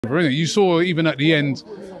You saw even at the end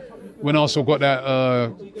when Arsenal got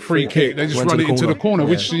that free kick, they just run it into the corner,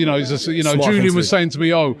 which is Julian was saying to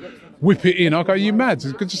me, "Oh, whip it in." I go, "You mad?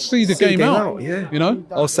 You could just see the game out." Yeah.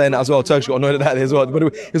 I was saying that as well. Turkish got annoyed at that as well. But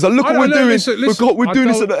he was like, "Look what we're doing. We're doing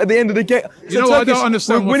this at the end of the game." So I don't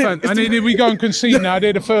understand what fans. And then we go and concede now.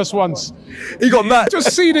 They're the first ones. He got mad.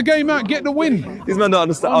 Just see the game out, get the win. These men don't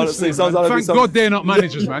understand. Honestly, thank God they're not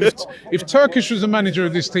managers, man. If Turkish was the manager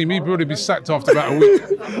of this team, he'd probably be sacked after about a week.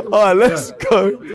 All right, let's go.